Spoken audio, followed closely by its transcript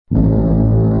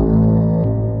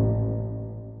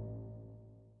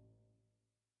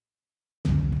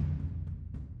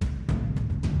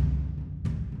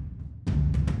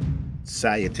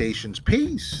Salutations,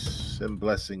 peace, and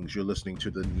blessings. You're listening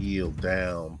to the Kneel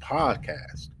Down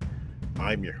Podcast.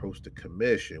 I'm your host, The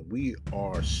Commission. We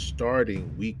are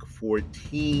starting week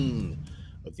 14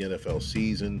 of the NFL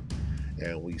season,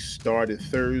 and we started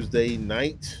Thursday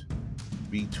night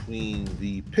between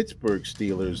the Pittsburgh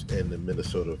Steelers and the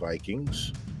Minnesota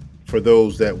Vikings. For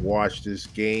those that watched this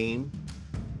game,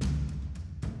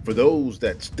 for those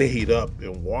that stayed up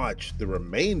and watched the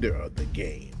remainder of the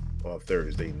game on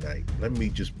Thursday night, let me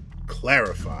just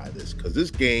clarify this, because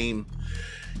this game,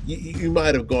 you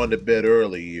might have gone to bed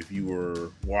early if you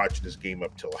were watching this game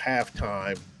up till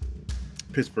halftime.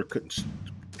 Pittsburgh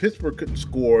couldn't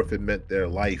score if it meant their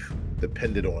life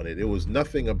depended on it. It was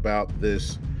nothing about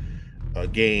this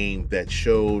game that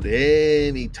showed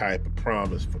any type of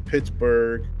promise for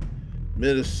Pittsburgh.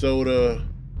 Minnesota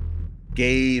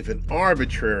gave an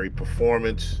arbitrary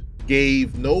performance,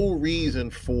 gave no reason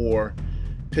for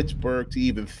Pittsburgh to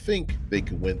even think they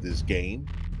could win this game.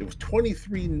 It was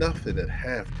 23-0 at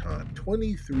halftime,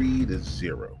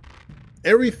 23-0.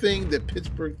 Everything that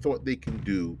Pittsburgh thought they can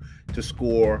do to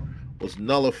score was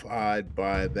nullified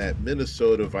by that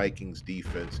Minnesota Vikings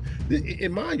defense.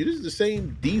 And mind you, this is the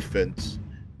same defense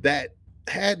that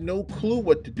had no clue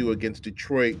what to do against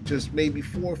Detroit just maybe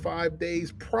 4 or 5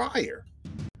 days prior.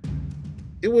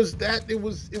 It was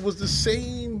the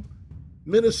same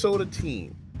Minnesota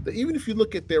team that, even if you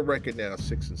look at their record now,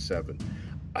 6-7,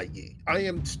 I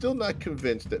am still not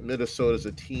convinced that Minnesota is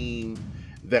a team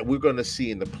that we're going to see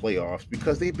in the playoffs,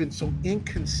 because they've been so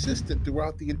inconsistent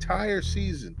throughout the entire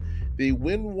season. They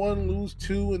win one, lose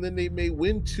two, and then they may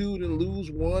win two, then lose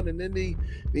one, and then they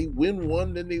win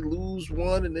one, then they lose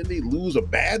one, and then they lose a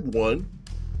bad one.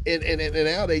 And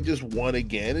now they just won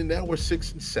again, and now we're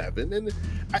 6-7. And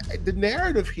the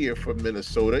narrative here for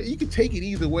Minnesota, you can take it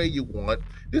either way you want.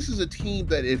 This is a team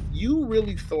that, if you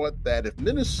really thought that if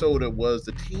Minnesota was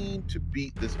the team to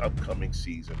beat this upcoming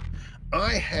season,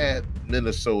 I had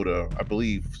Minnesota, I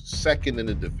believe, second in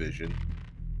the division.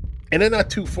 And they're not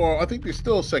too far. I think they're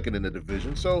still second in the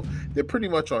division, so they're pretty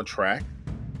much on track.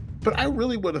 But I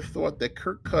really would have thought that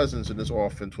Kirk Cousins and his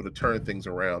offense would have turned things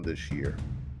around this year.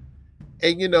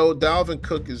 And, Dalvin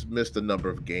Cook has missed a number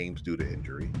of games due to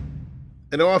injury.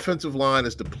 And the offensive line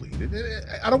is depleted.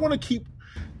 I don't want to keep...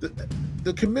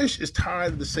 The commission is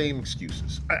tired of the same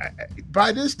excuses.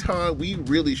 By this time, we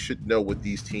really should know with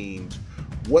these teams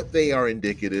what they are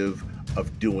indicative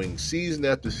of doing season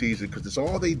after season, because it's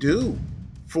all they do.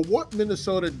 For what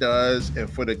Minnesota does,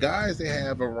 and for the guys they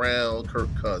have around Kirk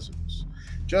Cousins,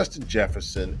 Justin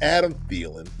Jefferson, Adam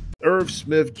Thielen, Irv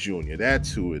Smith Jr.,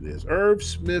 that's who it is. Irv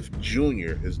Smith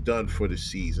Jr. is done for the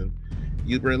season.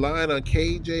 You're relying on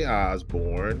KJ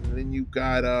Osborne, and then you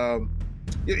got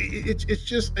it's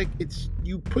just like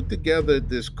you put together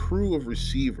this crew of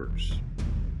receivers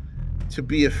to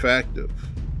be effective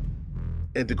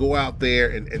and to go out there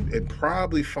and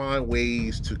probably find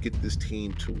ways to get this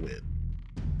team to win,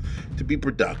 to be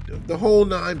productive, the whole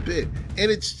 9-bit.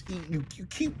 And it's you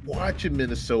keep watching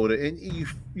Minnesota, and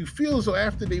you feel as though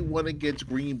after they won against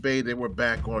Green Bay, they were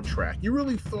back on track. You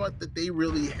really thought that they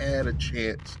really had a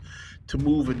chance to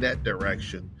move in that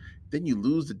direction. Then you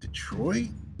lose to Detroit.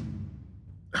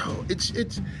 Oh, it's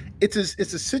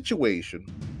a situation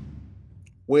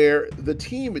where the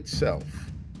team itself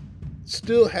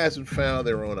still hasn't found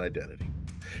their own identity.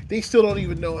 They still don't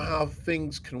even know how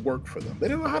things can work for them. They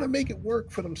don't know how to make it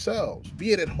work for themselves,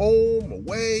 be it at home,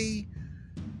 away.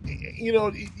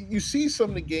 You see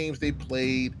some of the games they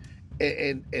played,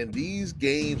 and these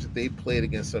games that they played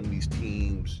against some of these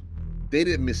teams, they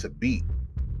didn't miss a beat.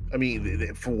 I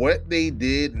mean, for what they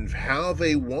did and how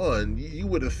they won, you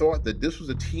would have thought that this was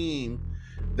a team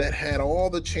that had all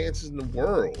the chances in the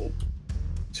world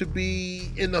to be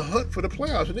in the hunt for the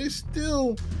playoffs. And they're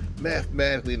still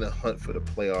mathematically in the hunt for the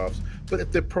playoffs. But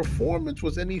if the performance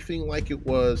was anything like it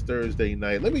was Thursday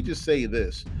night, let me just say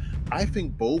this. I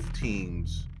think both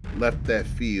teams left that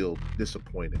field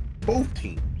disappointed. Both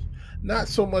teams. Not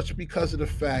so much because of the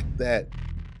fact that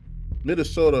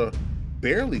Minnesota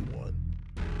barely won,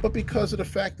 but because of the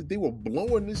fact that they were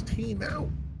blowing this team out.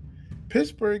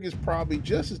 Pittsburgh is probably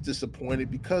just as disappointed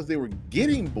because they were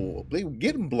getting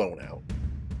blown out.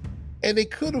 And they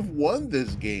could have won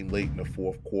this game late in the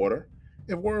fourth quarter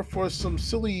if it weren't for some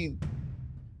silly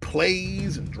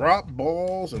plays and drop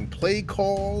balls and play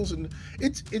calls. And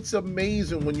it's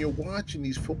amazing when you're watching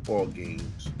these football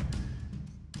games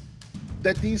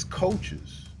that these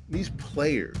coaches, these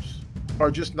players,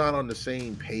 are just not on the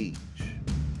same page.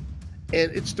 And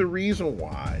it's the reason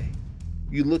why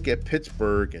you look at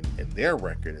Pittsburgh and their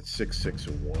record at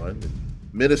 6-1, and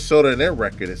Minnesota and their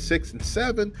record at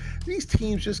 6-7. These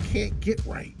teams just can't get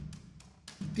right.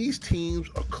 these teams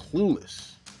are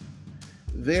clueless.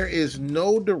 There is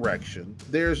no direction.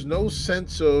 There's no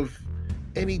sense of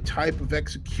any type of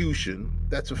execution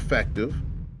that's effective,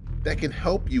 that can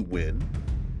help you win,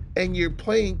 and you're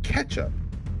playing catch up.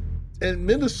 And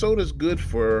Minnesota's good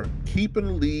for keeping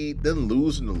the lead, then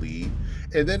losing the lead,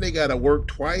 and then they got to work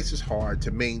twice as hard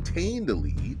to maintain the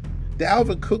lead.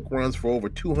 Dalvin Cook runs for over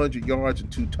 200 yards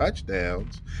and 2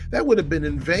 touchdowns. That would have been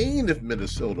in vain if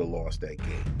Minnesota lost that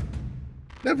game.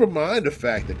 Never mind the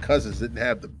fact that Cousins didn't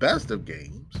have the best of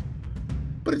games,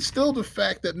 but it's still the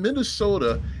fact that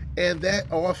Minnesota and that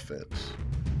offense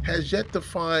has yet to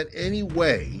find any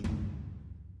way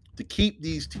to keep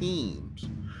these teams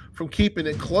from keeping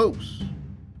it close.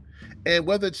 And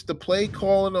whether it's the play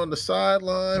calling on the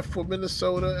sideline for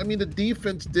Minnesota, I mean, the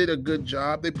defense did a good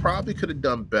job. They probably could have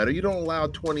done better. You don't allow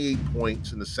 28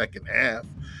 points in the second half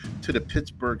to the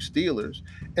Pittsburgh Steelers.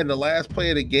 And the last play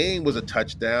of the game was a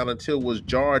touchdown until it was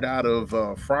jarred out of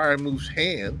Freiermuth's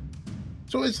hand.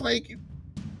 So it's like,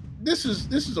 this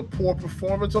is a poor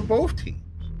performance on both teams,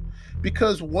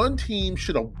 because one team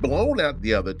should have blown out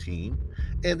the other team,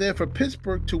 and then for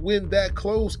Pittsburgh to win that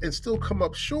close and still come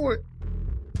up short,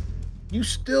 you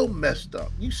still messed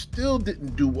up. You still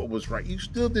didn't do what was right. You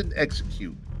still didn't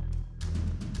execute.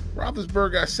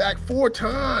 Roethlisberger got sacked 4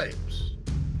 times,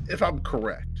 if I'm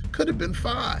correct. Could have been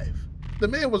 5. The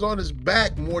man was on his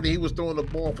back more than he was throwing the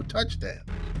ball for touchdowns.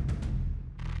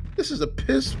 This is a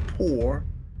piss poor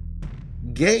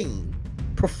game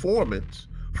performance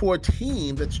for a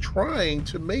team that's trying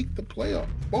to make the playoff.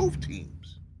 Both teams.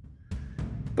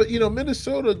 But,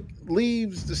 Minnesota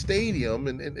leaves the stadium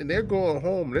and they're going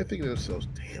home and they're thinking to themselves,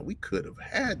 damn, we could have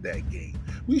had that game.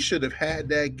 We should have had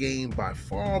that game by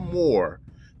far more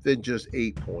than just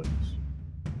 8 points.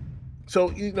 So,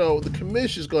 the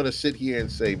commission is going to sit here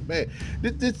and say, man,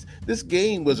 this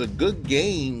game was a good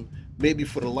game maybe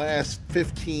for the last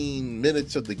 15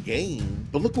 minutes of the game,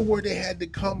 but look at where they had to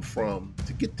come from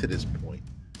to get to this point.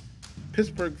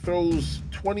 Pittsburgh throws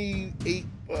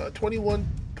 21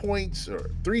 points or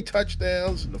 3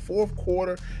 touchdowns in the fourth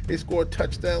quarter. They score a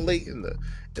touchdown late in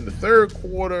the third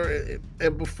quarter,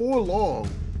 and before long,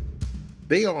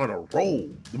 they are on a roll.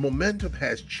 The momentum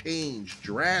has changed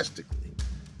drastically.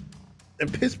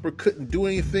 And Pittsburgh couldn't do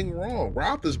anything wrong.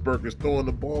 Roethlisberger's throwing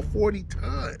the ball 40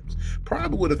 times.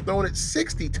 Probably would have thrown it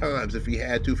 60 times if he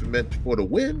had to, if it meant for the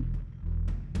win.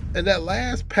 And that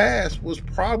last pass was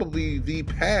probably the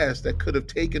pass that could have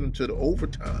taken him to the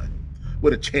overtime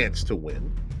with a chance to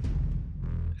win.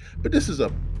 But this is a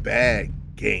bad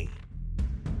game.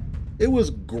 It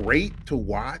was great to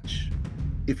watch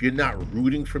if you're not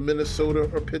rooting for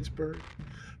Minnesota or Pittsburgh.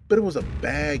 But it was a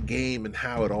bad game in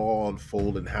how it all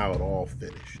unfolded and how it all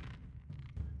finished.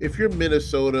 If you're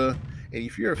Minnesota and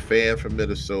if you're a fan from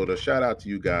Minnesota, shout out to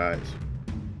you guys.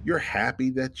 You're happy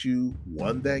that you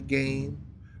won that game,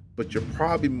 but you're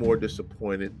probably more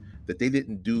disappointed that they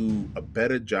didn't do a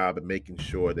better job at making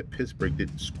sure that Pittsburgh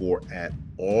didn't score at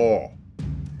all.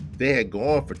 They had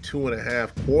gone for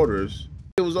 2.5 quarters.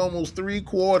 It was almost 3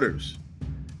 quarters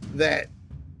that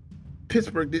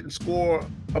Pittsburgh didn't score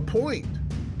a point.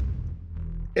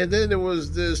 And then there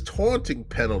was this taunting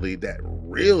penalty that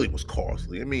really was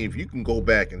costly. I mean, if you can go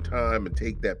back in time and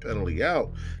take that penalty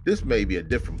out, this may be a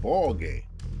different ball game.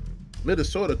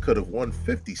 Minnesota could have won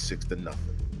 56-0.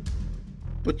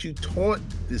 But you taunt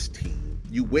this team.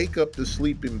 You wake up the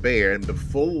sleeping bear, and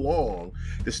before long,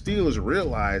 the Steelers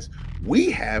realize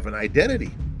we have an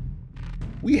identity.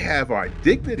 We have our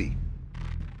dignity.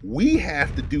 We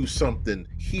have to do something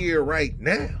here right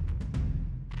now.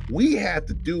 We have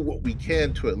to do what we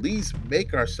can to at least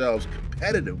make ourselves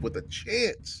competitive with a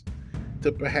chance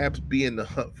to perhaps be in the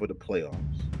hunt for the playoffs.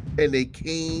 And they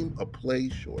came a play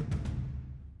short.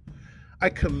 I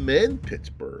commend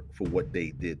Pittsburgh for what they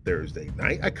did Thursday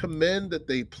night. I commend that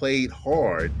they played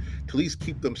hard to at least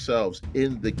keep themselves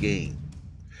in the game.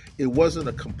 It wasn't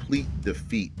a complete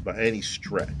defeat by any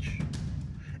stretch.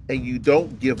 And you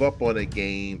don't give up on a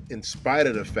game in spite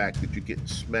of the fact that you're getting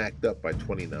smacked up by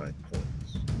 29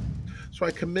 points. So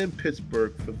I commend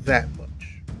Pittsburgh for that much.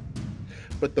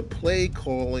 But the play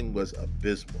calling was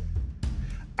abysmal.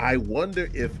 I wonder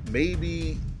if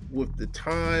maybe with the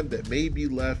time that may be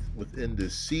left within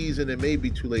this season, it may be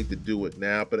too late to do it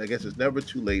now, but I guess it's never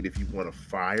too late if you want to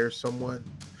fire someone.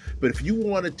 But if you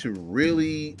wanted to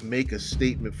really make a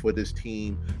statement for this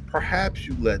team, perhaps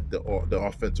you let the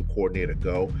offensive coordinator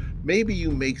go. Maybe you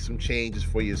make some changes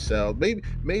for yourself.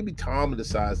 Maybe Tomlin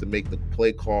decides to make the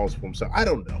play calls for himself. I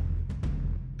don't know.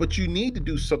 But you need to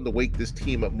do something to wake this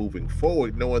team up moving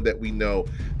forward, knowing that we know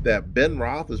that Ben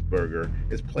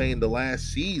Roethlisberger is playing the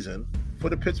last season for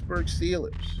the Pittsburgh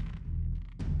Steelers.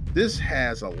 This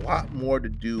has a lot more to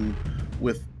do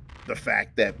with the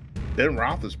fact that Ben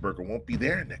Roethlisberger won't be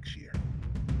there next year.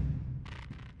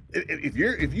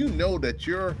 If you know that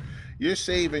you're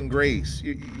saving grace,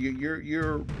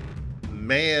 you're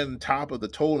man top of the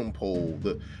totem pole,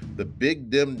 the big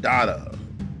dim dada,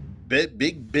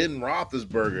 big Ben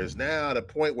Roethlisberger is now at a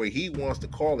point where he wants to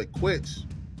call it quits,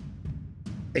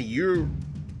 and you're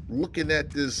looking at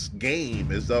this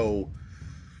game as though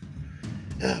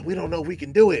we don't know if we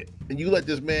can do it, and you let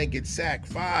this man get sacked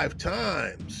 5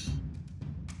 times.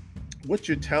 What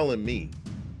you're telling me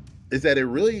is that it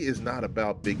really is not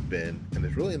about Big Ben, and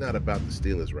it's really not about the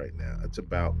Steelers right now. It's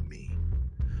about me.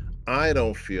 I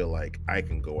don't feel like I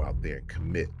can go out there and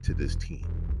commit to this team.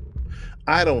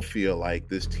 I don't feel like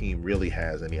this team really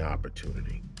has any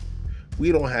opportunity.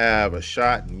 We don't have a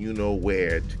shot and you know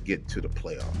where to get to the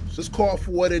playoffs. Let's call it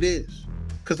for what it is.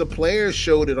 Because the players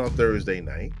showed it on Thursday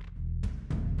night.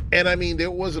 And I mean,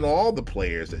 there wasn't all the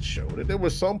players that showed it. There were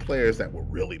some players that were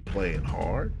really playing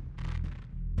hard.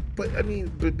 But I mean,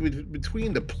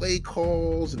 between the play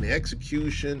calls and the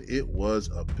execution, it was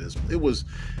abysmal. It was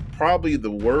probably the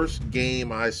worst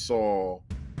game I saw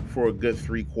for a good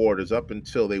 3 quarters up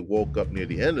until they woke up near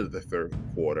the end of the third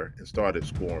quarter and started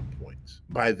scoring points.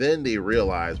 By then, they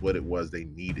realized what it was they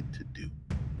needed to do.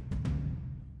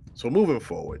 So moving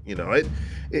forward,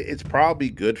 it's probably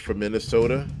good for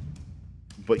Minnesota,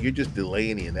 but you're just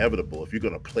delaying the inevitable if you're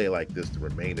going to play like this the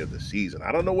remainder of the season.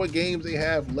 I don't know what games they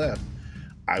have left.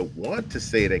 I want to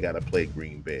say they got to play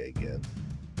Green Bay again.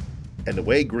 And the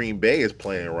way Green Bay is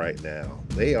playing right now,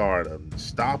 they are an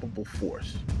unstoppable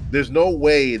force. There's no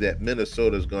way that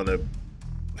Minnesota's going to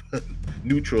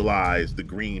neutralize the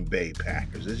Green Bay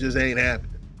Packers. It just ain't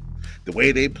happening. The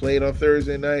way they played on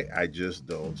Thursday night, I just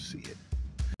don't see it.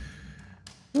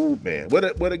 Ooh, man,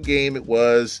 what a game it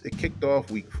was. It kicked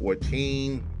off week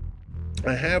 14.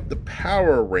 I have the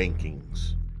power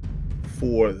rankings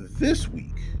for this week,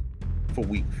 for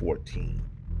week 14.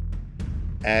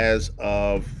 As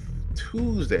of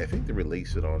Tuesday, I think they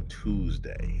released it on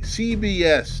Tuesday.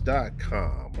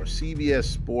 CBS.com or CBS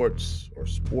Sports or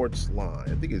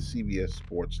Sportsline. I think it's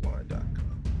CBSSportsline.com.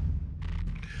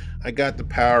 I got the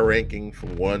power ranking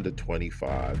from 1 to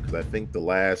 25 because I think the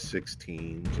last 6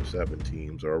 teams or 7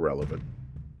 teams are irrelevant.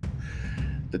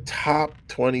 The top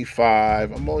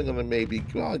 25, I'm only going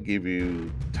to I'll give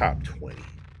you top 20.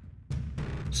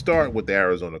 Start with the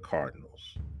Arizona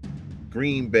Cardinals,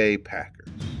 Green Bay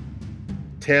Packers,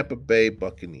 Tampa Bay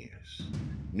Buccaneers,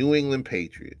 New England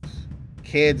Patriots,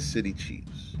 Kansas City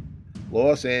Chiefs,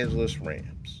 Los Angeles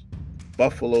Rams,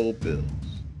 Buffalo Bills,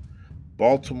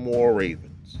 Baltimore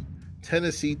Ravens,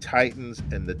 Tennessee Titans,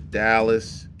 and the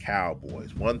Dallas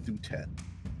Cowboys, 1 through 10.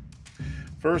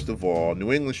 First of all,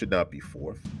 New England should not be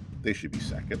 4th. They should be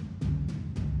 2nd.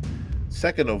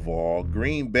 Second of all,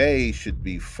 Green Bay should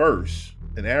be 1st,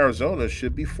 and Arizona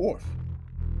should be 4th,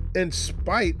 in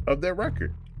spite of their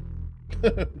record.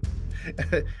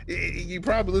 You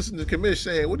probably listen to the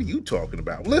commission saying, what are you talking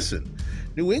about? Listen,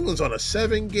 New England's on a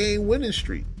 7-game winning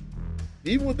streak.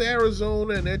 Even with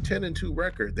Arizona and their 10-2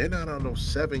 record, they're not on no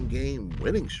 7-game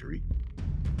winning streak.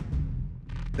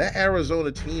 That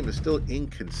Arizona team is still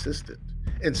inconsistent,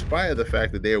 in spite of the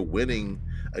fact that they're winning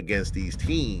against these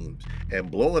teams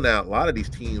and blowing out a lot of these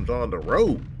teams on the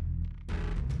road.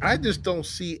 I just don't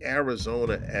see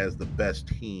Arizona as the best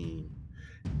team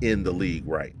in the league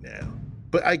right now.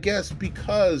 But I guess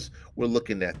because we're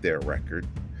looking at their record,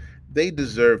 they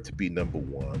deserve to be number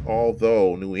 1,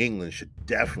 although New England should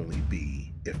definitely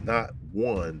be, if not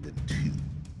 1, then 2.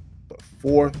 But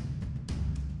 4th,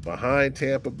 behind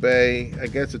Tampa Bay, I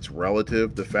guess it's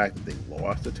relative, the fact that they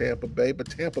lost to Tampa Bay, but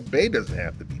Tampa Bay doesn't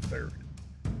have to be 3rd.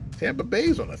 Tampa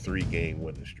Bay's on a 3-game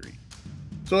winning streak.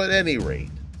 So at any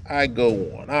rate, I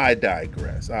go on. I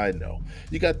digress. I know.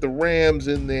 You got the Rams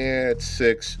in there at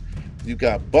 6. You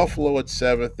got Buffalo at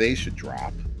 7th. They should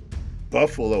drop.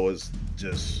 Buffalo is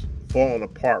just falling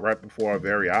apart right before our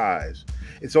very eyes.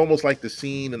 It's almost like the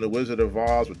scene in The Wizard of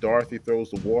Oz where Dorothy throws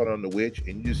the water on the witch,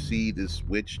 and you see this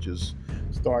witch just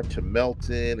start to melt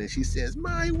in, and she says,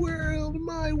 "My world,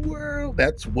 my world."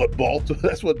 That's what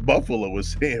Buffalo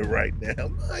is saying right now.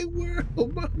 My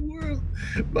world,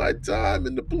 my time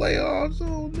in the playoffs.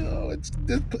 Oh no, it's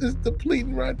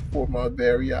depleting right before my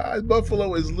very eyes.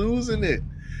 Buffalo is losing it.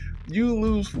 You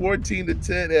lose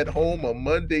 14-10 at home on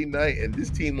Monday night, and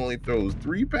this team only throws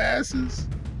 3 passes.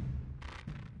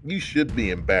 You should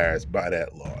be embarrassed by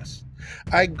that loss.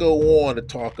 I go on to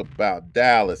talk about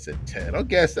Dallas at 10. I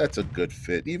guess that's a good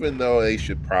fit, even though they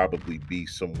should probably be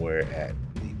somewhere at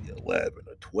maybe 11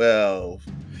 or 12.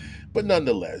 But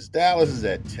nonetheless, Dallas is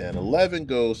at 10. 11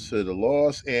 goes to the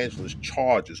Los Angeles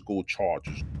Chargers. Go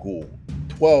Chargers, go.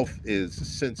 12th is the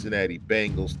Cincinnati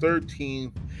Bengals.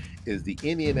 13th is the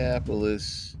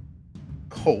Indianapolis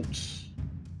Colts.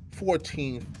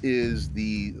 14th is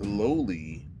the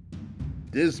lowly,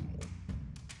 dismal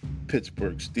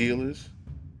Pittsburgh Steelers.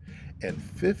 And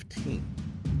 15th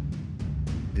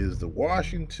is the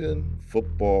Washington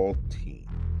Football Team.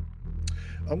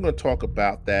 I'm going to talk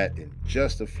about that in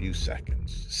just a few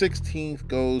seconds. 16th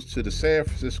goes to the San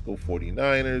Francisco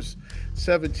 49ers.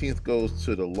 17th goes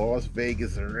to the Las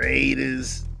Vegas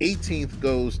Raiders. 18th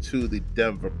goes to the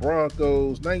Denver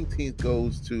Broncos. 19th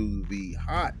goes to the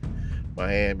hot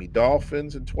Miami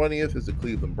Dolphins. And 20th is the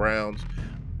Cleveland Browns.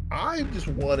 I just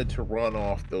wanted to run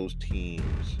off those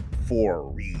teams for a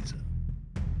reason.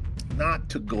 Not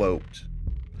to gloat,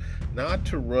 not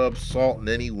to rub salt in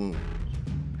any wounds.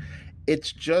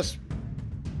 It's just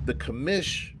the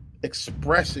commish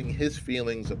expressing his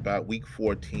feelings about Week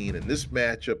 14 and this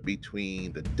matchup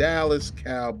between the Dallas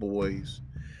Cowboys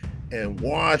and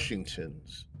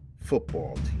Washington's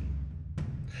football team.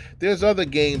 There's other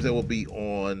games that will be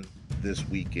on this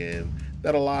weekend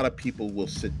that a lot of people will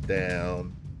sit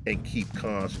down and keep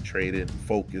concentrated and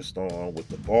focused on, with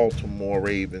the Baltimore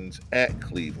Ravens at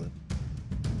Cleveland,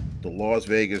 the Las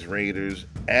Vegas Raiders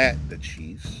at the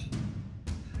Chiefs,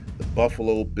 the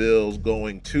Buffalo Bills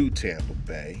going to Tampa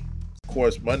Bay. Of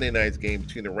course, Monday night's game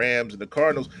between the Rams and the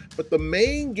Cardinals. But the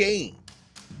main game,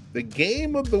 the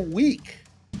game of the week,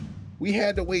 we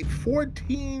had to wait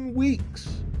 14 weeks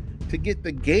to get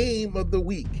the game of the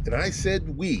week. And I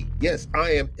said we. Yes,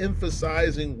 I am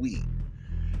emphasizing we.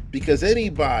 Because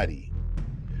anybody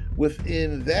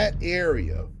within that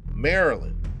area,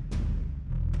 Maryland,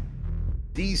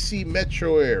 DC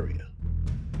metro area,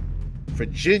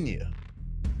 Virginia,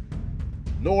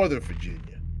 Northern Virginia,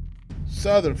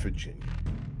 Southern Virginia,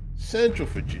 Central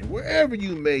Virginia, wherever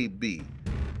you may be,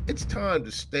 it's time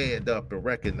to stand up and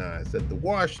recognize that the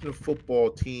Washington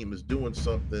football team is doing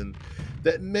something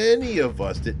that many of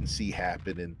us didn't see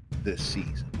happen in this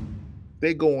season.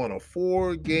 They go on a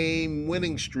 4-game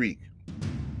winning streak,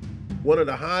 one of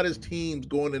the hottest teams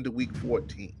going into Week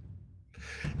 14.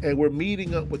 And we're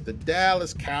meeting up with the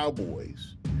Dallas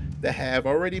Cowboys that have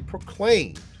already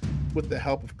proclaimed, with the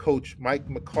help of Coach Mike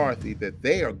McCarthy, that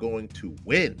they are going to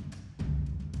win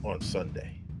on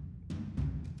Sunday.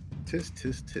 Tisk,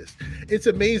 tisk, tisk. It's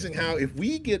amazing how if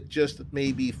we get just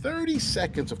maybe 30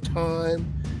 seconds of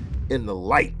time in the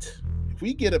light, if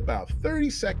we get about 30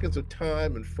 seconds of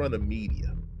time in front of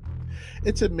media,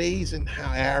 it's amazing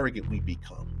how arrogant we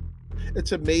become.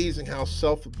 It's amazing how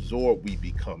self-absorbed we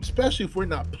become, especially if we're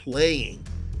not playing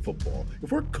football.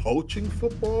 If we're coaching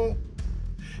football,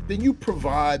 then you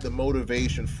provide the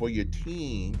motivation for your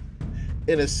team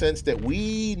in a sense that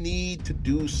we need to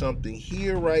do something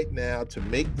here right now to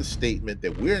make the statement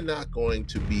that we're not going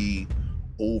to be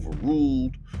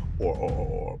overruled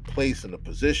or placed in a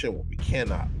position where we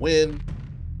cannot win.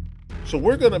 So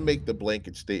we're going to make the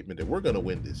blanket statement that we're going to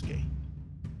win this game.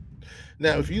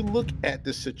 Now, if you look at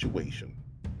this situation,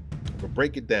 we'll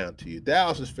break it down to you.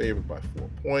 Dallas is favored by 4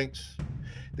 points.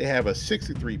 They have a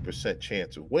 63%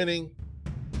 chance of winning.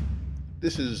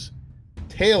 This is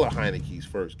Taylor Heineke's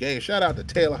first game. Shout out to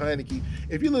Taylor Heineke.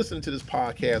 If you're listening to this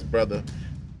podcast, brother,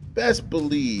 best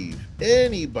believe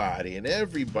anybody and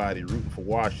everybody rooting for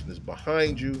Washington is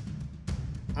behind you.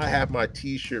 I have my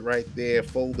t-shirt right there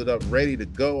folded up, ready to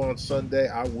go on Sunday.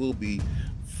 I will be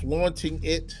flaunting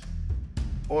it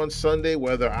on Sunday,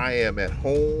 whether I am at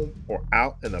home or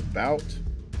out and about.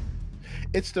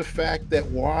 It's the fact that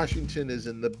Washington is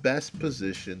in the best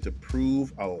position to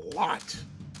prove a lot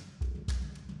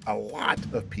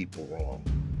of people wrong.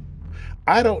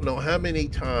 I don't know how many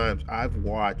times I've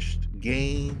watched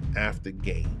game after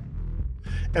game,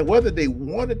 and whether they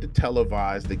wanted to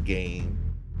televise the game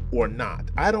or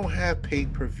not. I don't have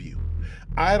pay-per-view.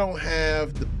 I don't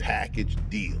have the package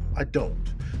deal. I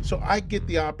don't. So I get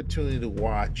the opportunity to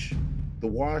watch the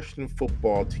Washington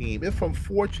football team, if I'm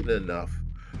fortunate enough,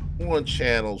 on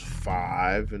channels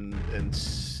 5 and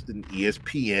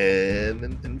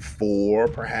ESPN and 4,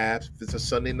 perhaps, if it's a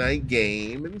Sunday night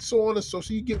game, and so on and so.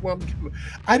 So you get what I'm.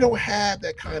 I don't have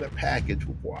that kind of package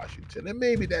with Washington, and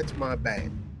maybe that's my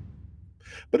bad.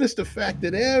 But it's the fact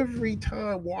that every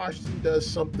time Washington does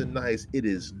something nice, it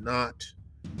is not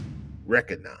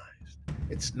recognized.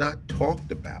 It's not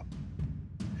talked about.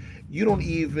 You don't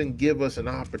even give us an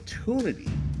opportunity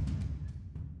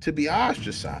to be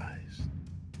ostracized,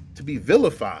 to be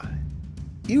vilified,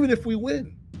 even if we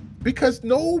win. Because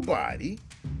nobody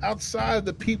outside of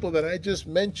the people that I just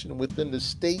mentioned within the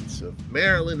states of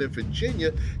Maryland and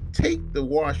Virginia, take the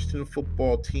Washington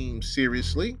football team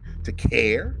seriously, to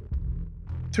care,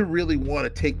 to really want to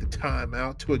take the time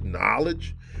out to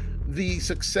acknowledge the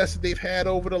success that they've had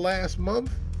over the last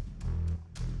month.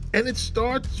 And it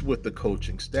starts with the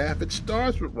coaching staff. It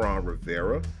starts with Ron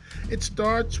Rivera. It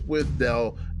starts with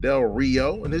Del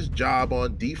Rio and his job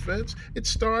on defense. It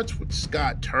starts with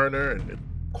Scott Turner and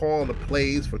calling the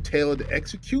plays for Taylor to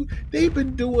execute. They've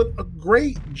been doing a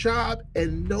great job,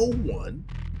 and no one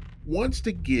wants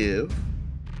to give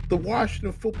the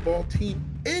Washington football team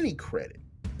any credit.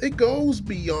 It goes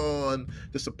beyond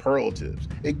the superlatives.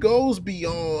 It goes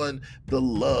beyond the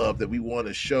love that we want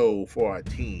to show for our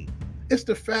team. It's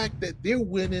the fact that they're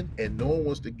winning and no one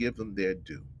wants to give them their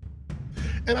due.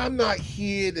 And I'm not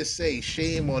here to say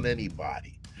shame on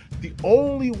anybody. The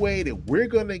only way that we're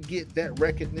going to get that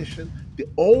recognition, the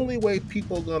only way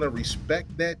people are going to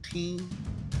respect that team,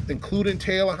 including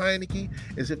Taylor Heinicke,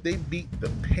 is if they beat the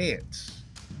pants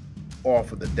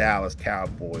off of the Dallas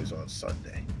Cowboys on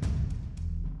Sunday.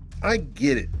 I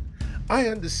get it. I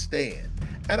understand.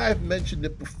 And I've mentioned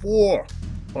it before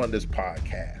on this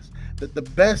podcast that the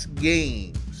best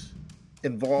games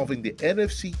involving the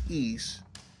NFC East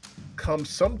come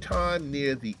sometime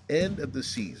near the end of the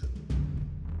season.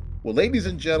 Well, ladies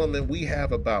and gentlemen, we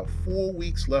have about 4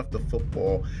 weeks left of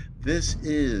football. This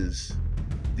is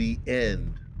the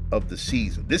end of the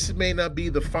season. This may not be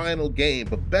the final game,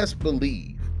 but best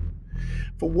believe,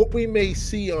 for what we may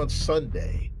see on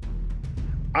Sunday,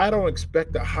 I don't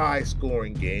expect a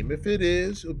high-scoring game. If it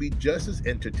is, it'll be just as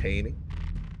entertaining.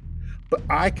 But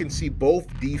I can see both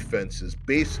defenses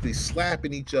basically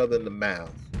slapping each other in the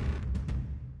mouth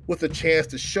with a chance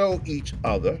to show each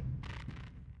other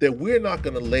that we're not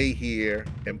going to lay here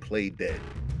and play dead.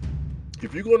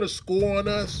 If you're going to score on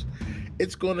us,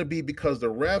 it's going to be because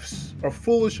the refs are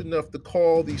foolish enough to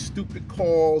call these stupid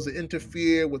calls that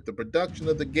interfere with the production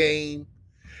of the game.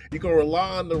 You're going to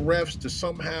rely on the refs to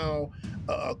somehow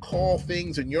call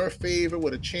things in your favor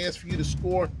with a chance for you to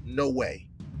score? No way.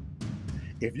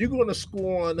 If you're going to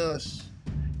score on us,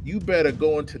 you better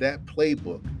go into that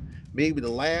playbook, maybe the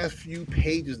last few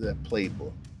pages of that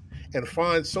playbook, and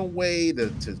find some way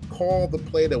to call the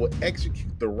play that will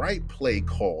execute the right play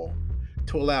call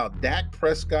to allow Dak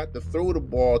Prescott to throw the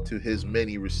ball to his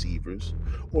many receivers,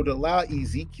 or to allow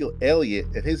Ezekiel Elliott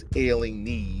and his ailing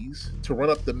knees to run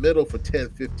up the middle for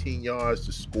 10, 15 yards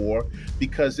to score,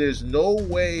 because there's no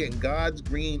way in God's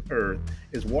green earth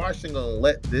is Washington going to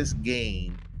let this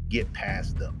game get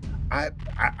past them. I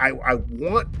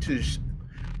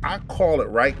call it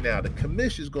right now. The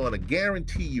commission is going to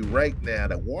guarantee you right now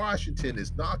that Washington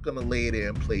is not going to lay there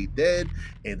and play dead,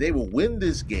 and they will win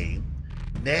this game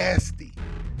nasty,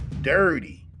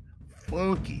 dirty,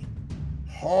 funky,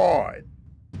 hard,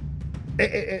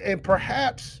 and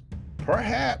perhaps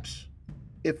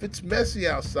if it's messy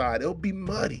outside, it'll be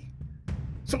muddy.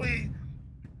 So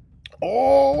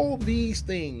all these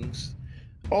things,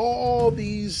 all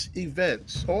these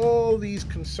events, all these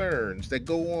concerns that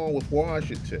go on with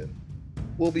Washington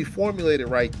will be formulated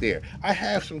right there. I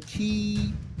have some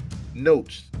key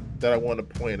notes that I want to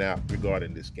point out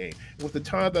regarding this game. And with the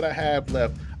time that I have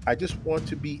left, I just want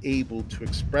to be able to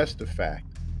express the fact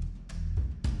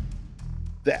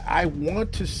that I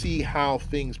want to see how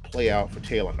things play out for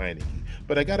Taylor Heinicke.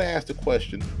 But I got to ask the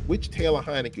question, which Taylor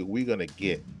Heinicke are we going to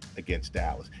get against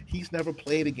Dallas? He's never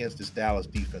played against this Dallas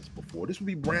defense before. This would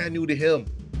be brand new to him.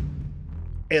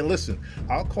 And listen,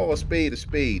 I'll call a spade a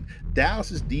spade.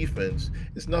 Dallas's defense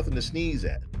is nothing to sneeze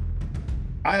at.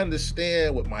 I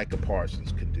understand what Micah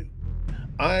Parsons can do.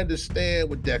 I understand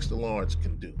what Dexter Lawrence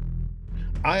can do.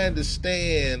 I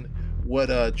understand what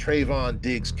Trayvon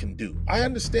Diggs can do. I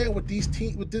understand what these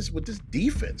teams, what this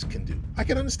defense can do. I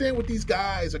can understand what these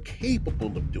guys are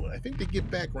capable of doing. I think they get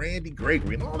back Randy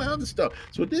Gregory and all that other stuff.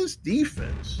 So this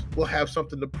defense will have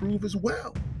something to prove as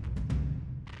well.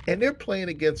 And they're playing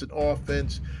against an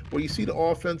offense where you see the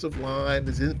offensive line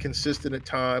is inconsistent at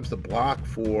times. The block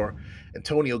for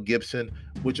Antonio Gibson,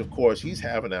 which of course he's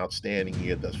having an outstanding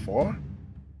year thus far,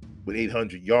 with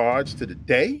 800 yards to the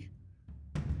day.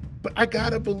 But I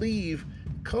gotta believe,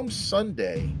 come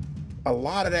Sunday, a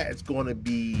lot of that is going to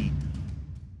be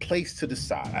placed to the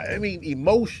side. I mean,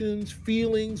 emotions,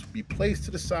 feelings be placed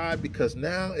to the side, because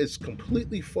now it's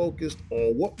completely focused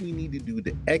on what we need to do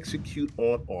to execute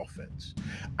on offense.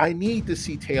 I need to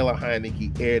see Taylor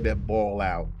Heinicke air that ball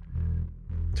out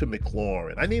to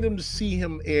McLaurin. I need him to see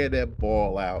him air that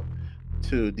ball out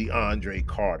to DeAndre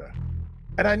Carter.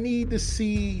 And I need to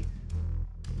see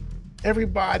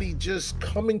Everybody just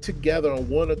coming together on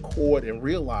one accord and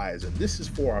realizing this is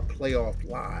for our playoff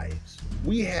lives.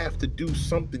 We have to do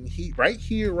something right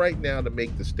here, right now to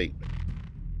make the statement.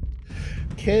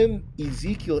 Can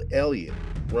Ezekiel Elliott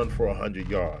run for 100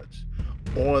 yards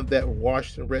on that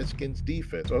Washington Redskins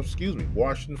defense, or excuse me,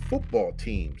 Washington football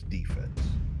team's defense?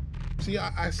 See,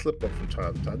 I slip up from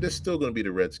time to time. They're still going to be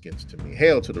the Redskins to me.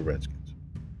 Hail to the Redskins.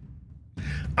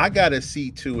 I got to see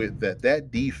to it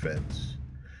that defense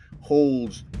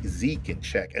holds Zeke in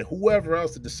check and whoever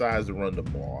else that decides to run the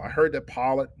ball. I heard that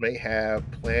Pollard may have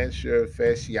plantar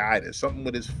fasciitis, something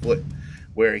with his foot,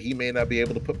 where he may not be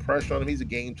able to put pressure on him. He's a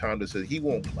game time that says he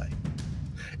won't play.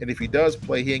 And if he does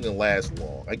play, he ain't going to last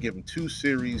long. I give him 2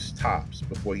 series tops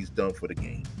before he's done for the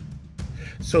game.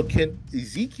 So can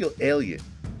Ezekiel Elliott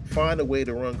find a way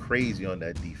to run crazy on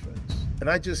that defense? And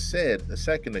I just said a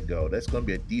second ago, that's going to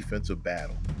be a defensive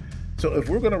battle. So if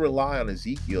we're going to rely on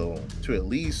Ezekiel to at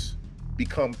least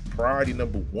become priority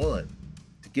number 1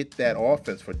 to get that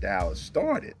offense for Dallas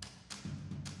started,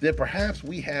 then perhaps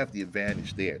we have the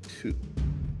advantage there too.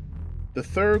 The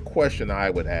third question I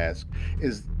would ask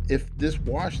is if this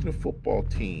Washington football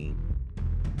team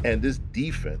and this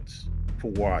defense for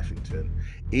Washington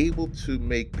able to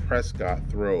make Prescott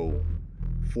throw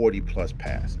 40-plus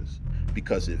passes.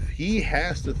 Because if he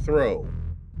has to throw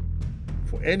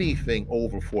for anything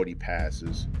over 40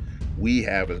 passes, we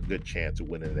have a good chance of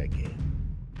winning that game.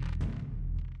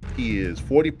 He is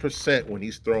 40% when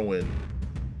he's throwing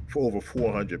for over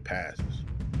 400 passes.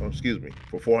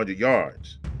 For 400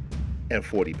 yards and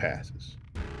 40 passes.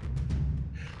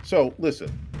 So listen,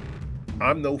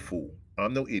 I'm no fool.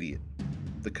 I'm no idiot.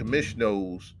 The commission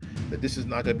knows that this is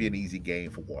not going to be an easy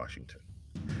game for Washington.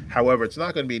 However, it's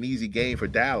not going to be an easy game for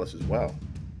Dallas as well.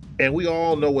 And we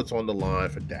all know what's on the line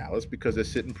for Dallas because they're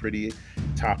sitting pretty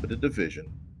top of the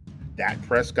division. Dak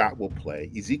Prescott will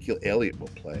play. Ezekiel Elliott will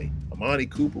play. Amani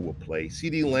Cooper will play.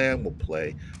 CeeDee Lamb will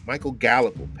play. Michael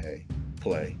Gallup will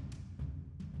play.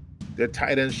 Their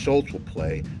tight end Schultz will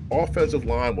play. Offensive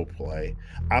line will play.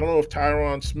 I don't know if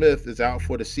Tyron Smith is out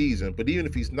for the season, but even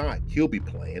if he's not, he'll be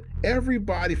playing.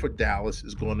 Everybody for Dallas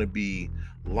is going to be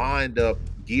lined up,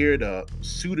 geared up,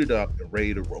 suited up, and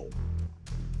ready to roll.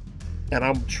 And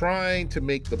I'm trying to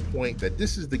make the point that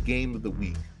this is the game of the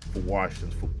week for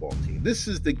Washington's football team. This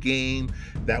is the game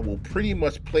that will pretty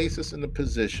much place us in a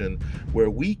position where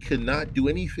we cannot do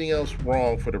anything else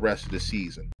wrong for the rest of the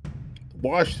season. The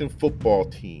Washington football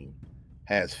team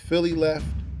has Philly left,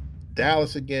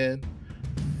 Dallas again,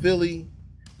 Philly,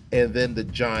 and then the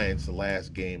Giants the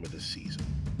last game of the season.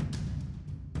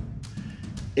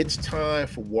 It's time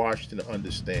for Washington to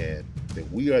understand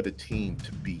that we are the team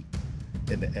to beat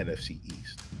in the NFC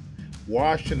East.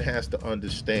 Washington has to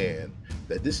understand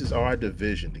that this is our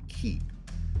division to keep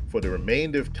for the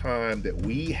remainder of time that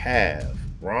we have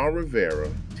Ron Rivera,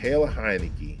 Taylor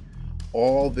Heinicke,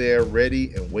 all there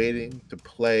ready and waiting to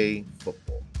play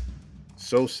football.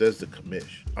 So says the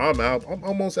commish. I'm out. I'm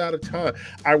almost out of time.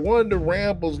 I wanted to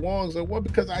ramble as long as I want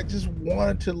because I just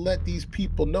wanted to let these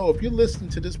people know, if you're listening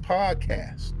to this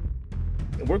podcast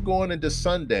and we're going into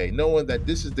Sunday knowing that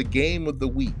this is the game of the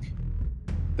week,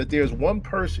 that there's one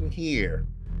person here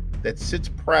that sits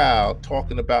proud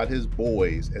talking about his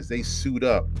boys as they suit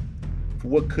up for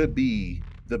what could be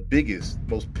the biggest,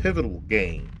 most pivotal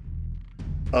game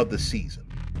of the season.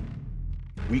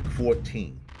 Week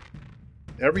 14.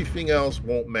 Everything else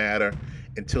won't matter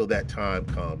until that time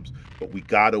comes, but we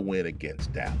got to win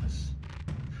against Dallas.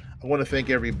 I want to thank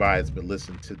everybody that's been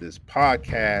listening to this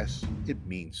podcast. It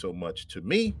means so much to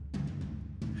me.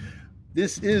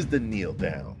 This is the Kneel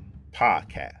Down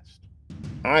Podcast.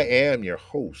 I am your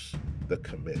host, the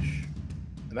commish,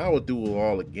 and I will do it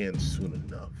all again soon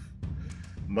enough.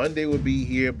 Monday will be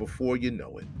here before you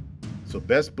know it. So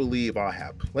best believe I'll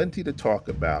have plenty to talk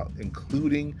about,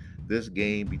 including this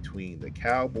game between the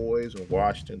Cowboys and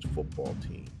Washington's football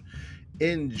team.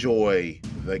 Enjoy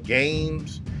the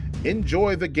games.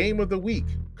 Enjoy the game of the week,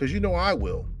 because you know I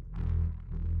will.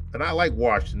 And I like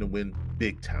Washington to win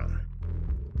big time.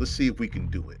 Let's see if we can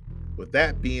do it. With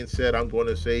that being said, I'm going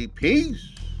to say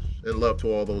peace and love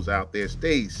to all those out there.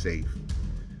 Stay safe.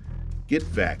 Get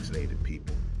vaccinated,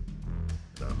 people.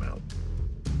 And I'm out.